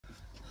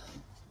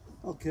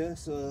Okay,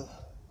 so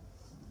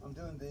I'm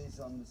doing these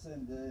on the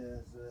same day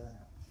as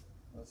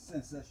the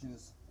same session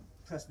as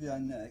press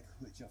behind neck,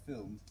 which I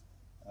filmed.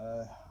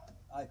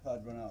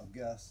 iPad ran out of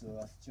gas, so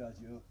I had to charge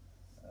it up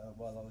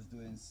while I was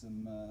doing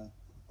some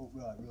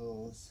upright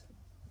rows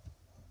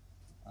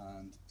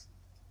and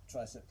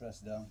tricep press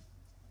down.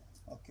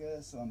 Okay,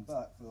 so I'm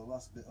back for the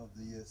last bit of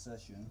the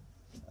session,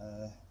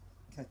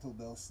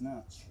 kettlebell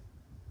snatch.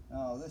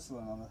 Now this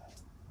one,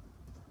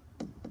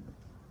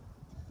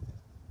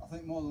 I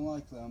think more than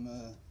likely I'm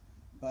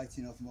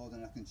biting off more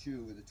than I can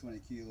chew with a 20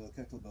 kilo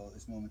kettlebell at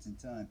this moment in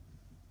time.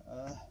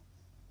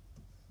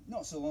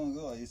 Not so long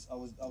ago I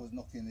was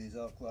knocking these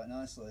out quite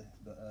nicely,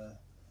 but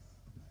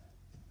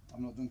I've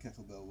not done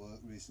kettlebell work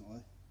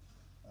recently.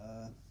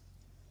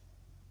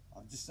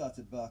 I've just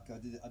started back. I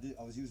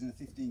was using a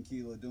 15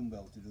 kilo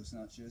dumbbell to do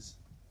snatches,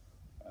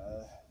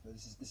 but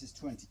this is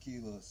 20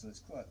 kilos, so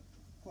it's quite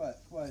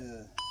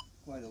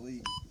a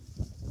leap.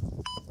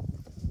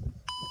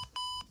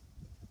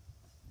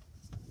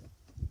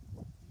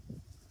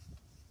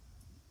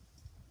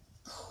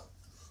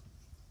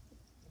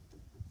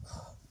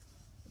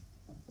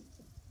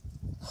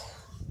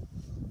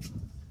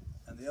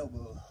 The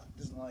elbow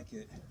doesn't like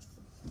it,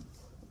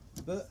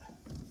 but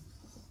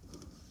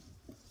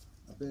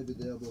I've babied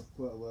the elbow for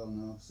quite a while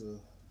now, so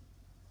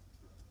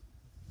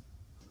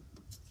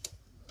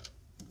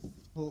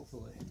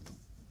hopefully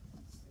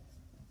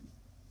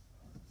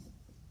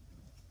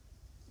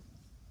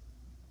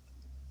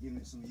giving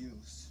it some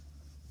use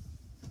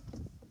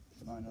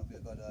might not be a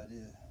bad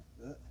idea,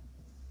 but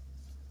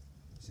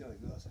see how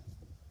it goes.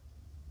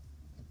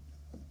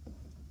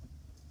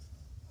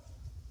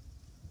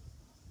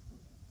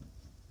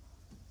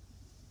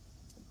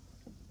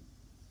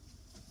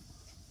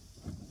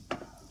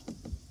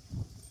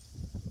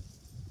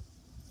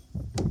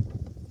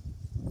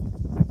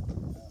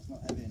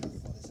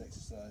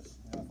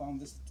 I found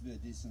this to be a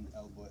decent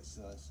elbow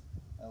exercise,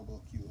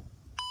 elbow cue.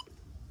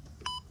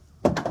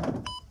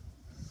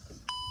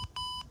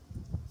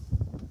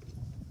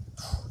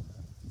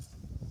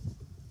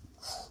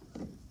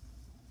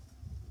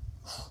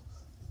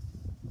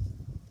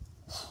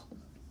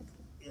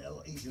 Yeah, a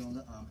lot easier on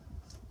the arm.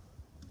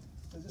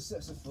 So just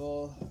sets of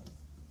 4.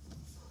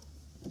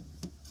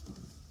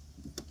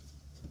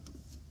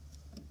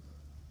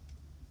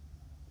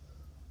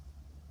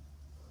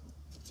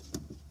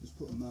 Just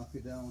put a marker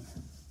down.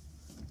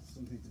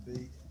 Something to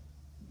beat.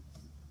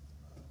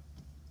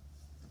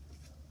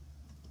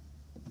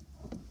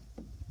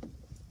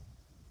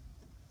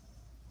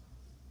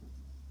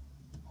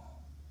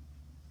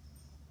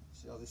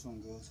 See how this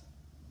one goes.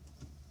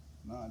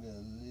 Might be a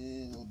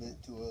little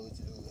bit too early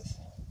to do this.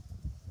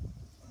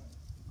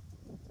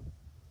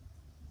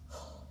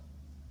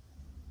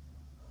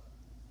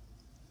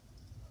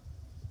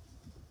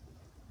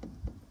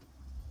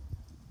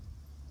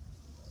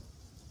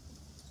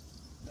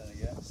 Then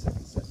again,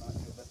 second set might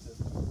feel better.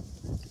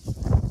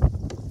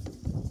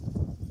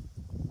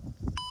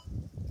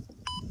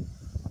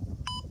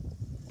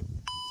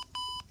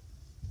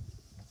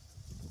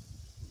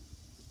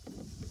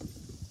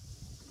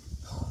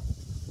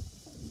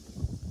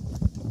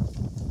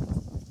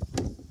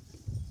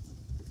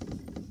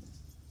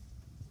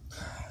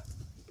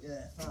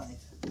 Yeah, 5.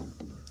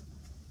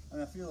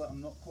 And I feel like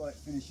I'm not quite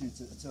finishing it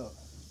at the top.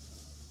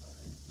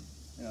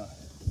 You know,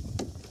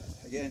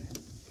 again,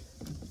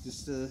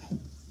 just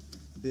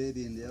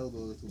babying the elbow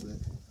a little bit.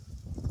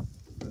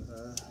 But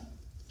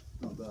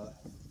not bad.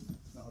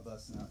 Not a bad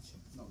snatch.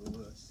 Not the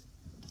worst.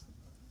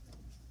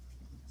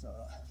 So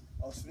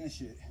I was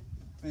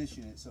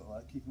finishing it sort of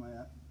like keeping my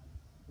eye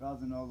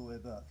rather than all the way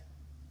back.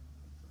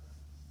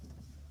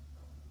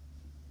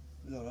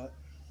 It's alright.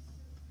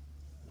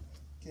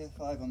 Okay,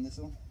 5 on this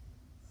one.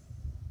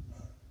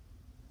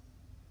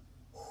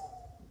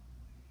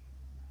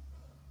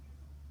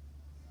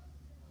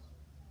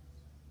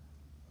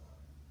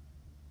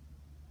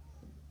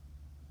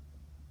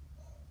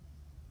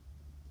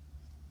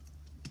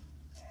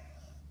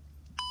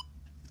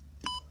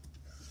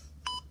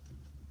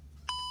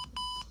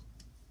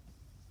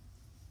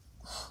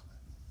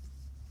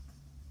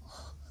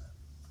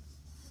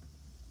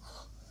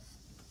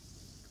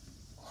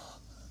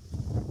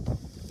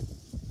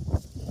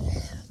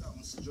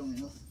 Strong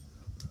enough.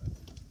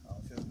 That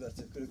feels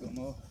better. Could have got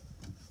more.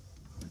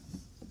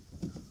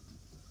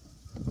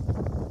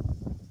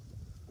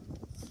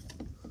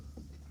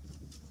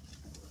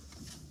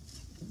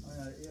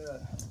 Yeah,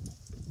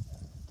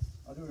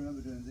 I do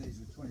remember doing these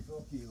with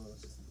 24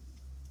 kilos.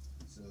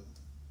 So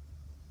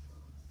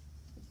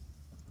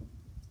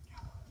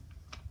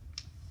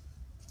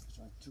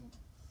try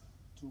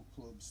two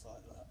clubs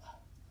like that.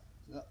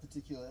 So that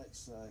particular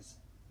exercise.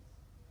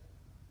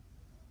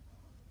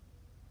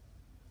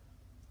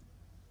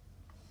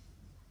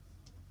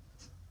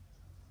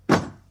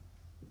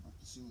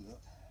 Pursue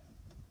that.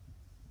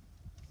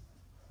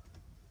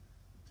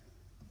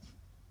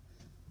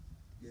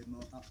 Get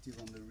more active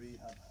on the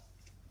rehab.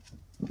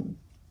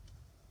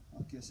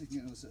 Okay, so you can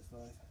get another set 5.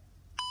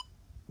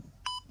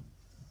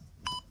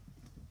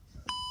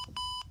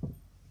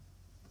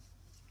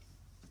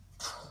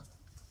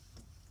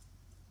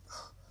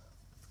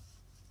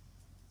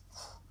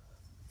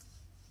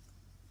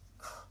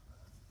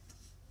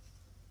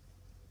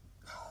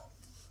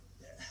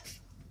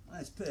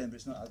 pain, but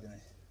it's not agony.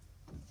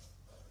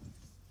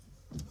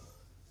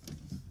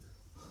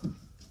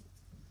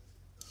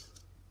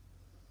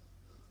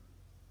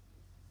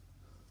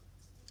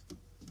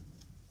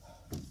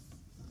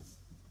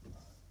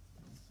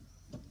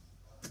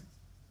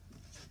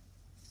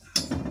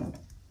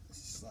 This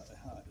is slightly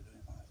harder doing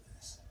it like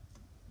this.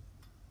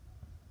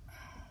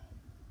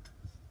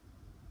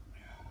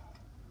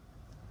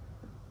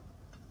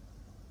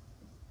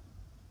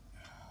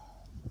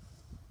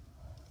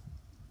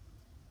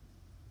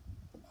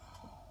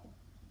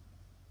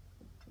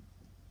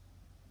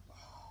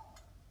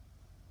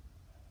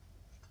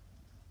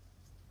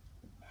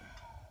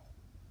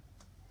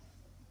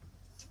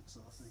 So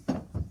I think a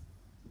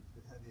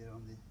bit heavier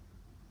on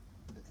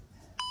the bit.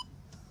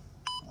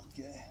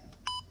 Okay.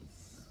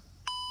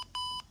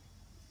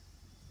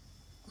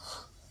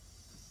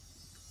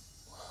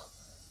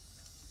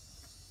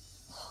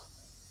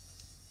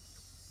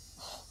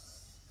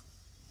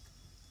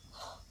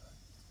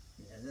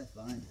 Yeah, they're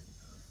fine.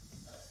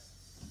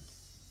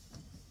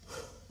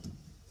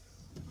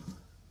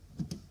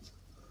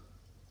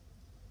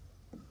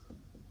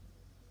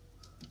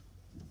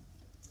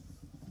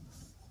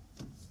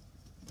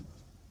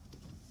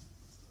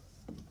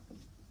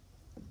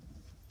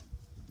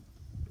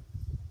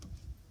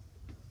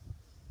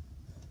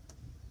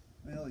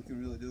 I mean, all you can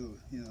really do,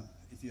 you know,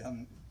 if you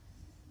haven't,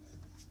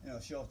 you know,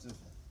 short of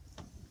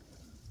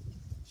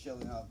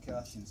shelling out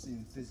cash and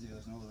seeing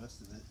physios and all the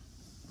rest of it,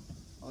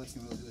 all you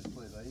can really do is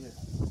play it by ear.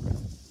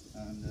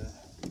 And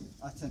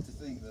I tend to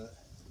think that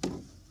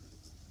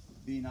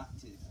being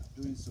active,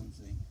 doing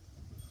something,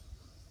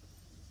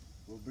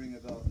 will bring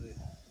about the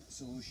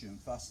solution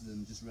faster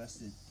than just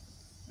resting.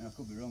 And I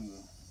could be wrong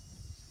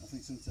though. I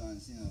think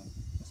sometimes, you know,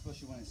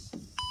 especially when it's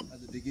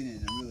at the beginning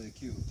and really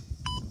acute,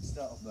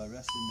 start off by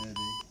resting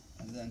maybe,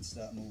 and then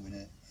start moving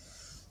it.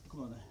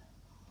 Come on then.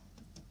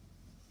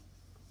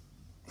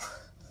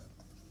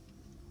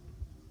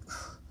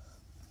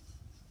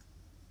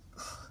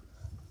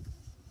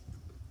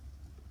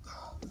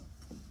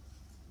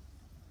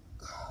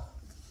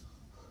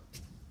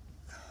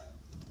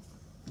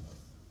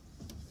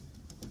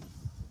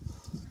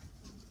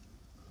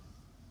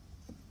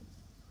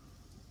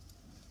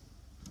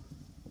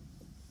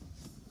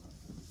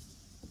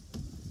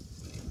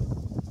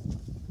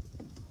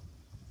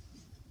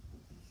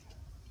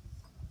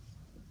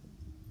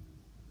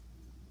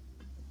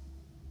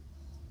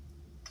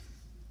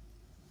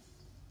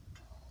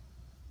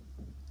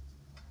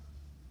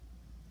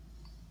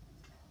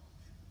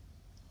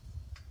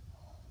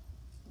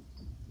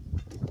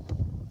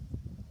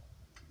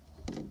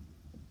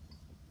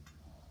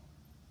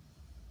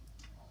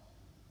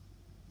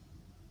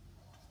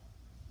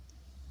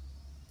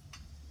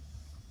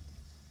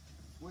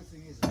 Weird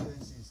thing is, the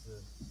pain seems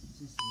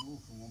to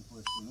move from one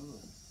place to another.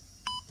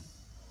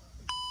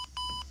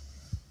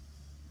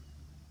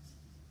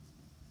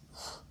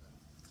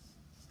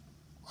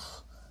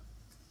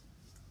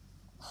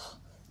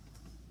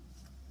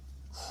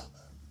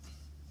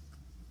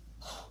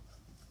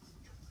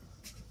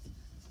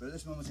 But at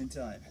this moment in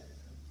time,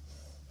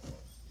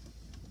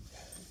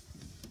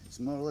 it's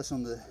more or less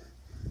on the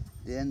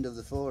end of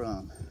the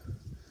forearm.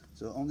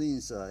 So on the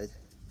inside,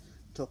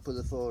 top of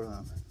the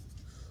forearm.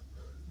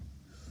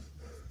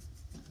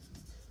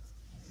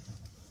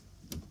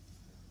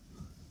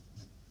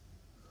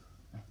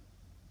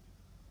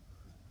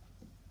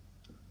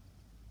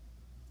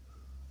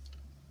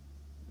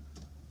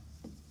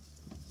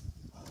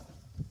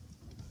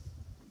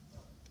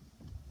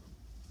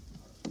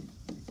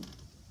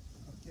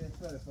 Okay,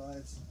 pair of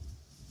fives.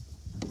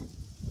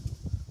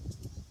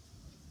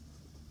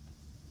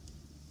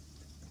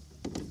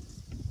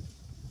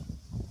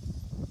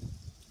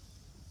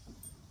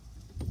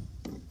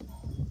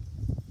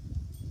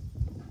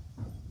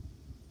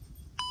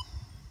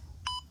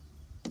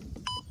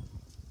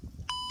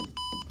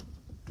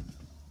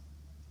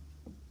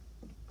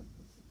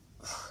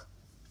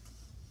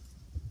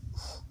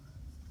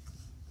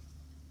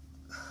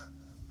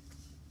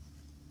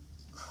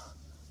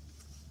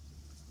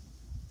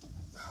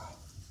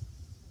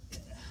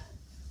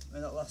 I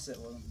mean, that last set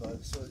wasn't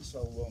bad, so it's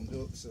all warmed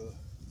up, so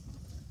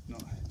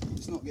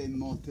it's not getting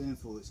more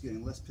painful, it's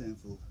getting less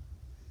painful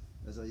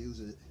as I use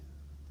it.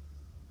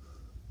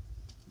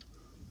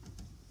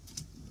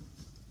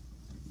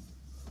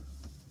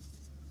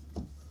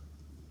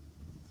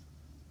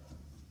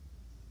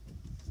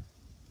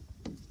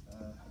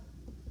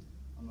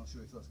 I'm not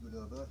sure if that's good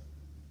or bad,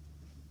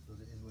 but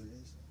it is what it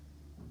is.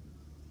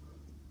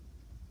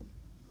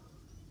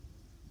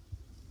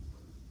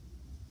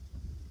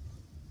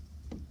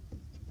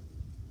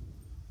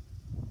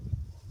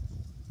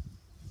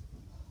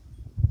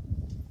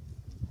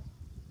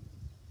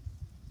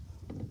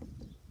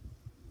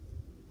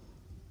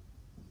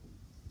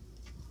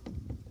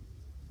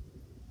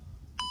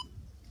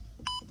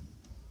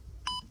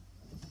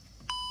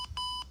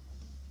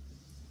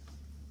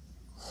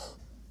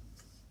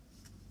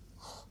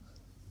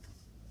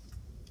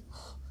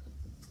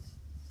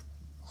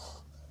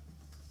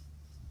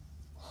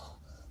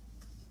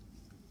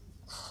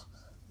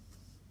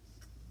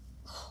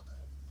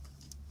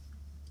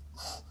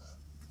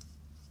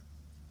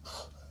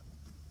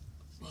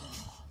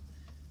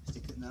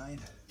 9.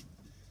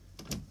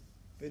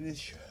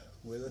 Finish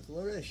with a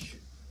flourish.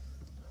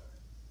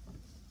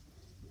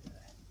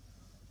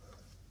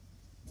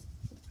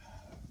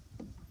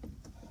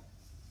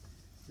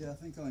 Yeah, I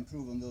think I'll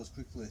improve on those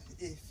quickly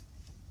if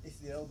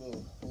the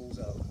elbow holds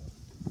out.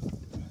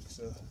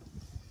 So,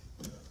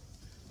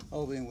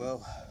 all being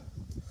well,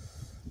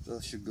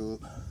 those should go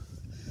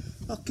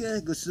up.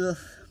 Okay, good stuff.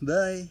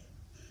 Bye.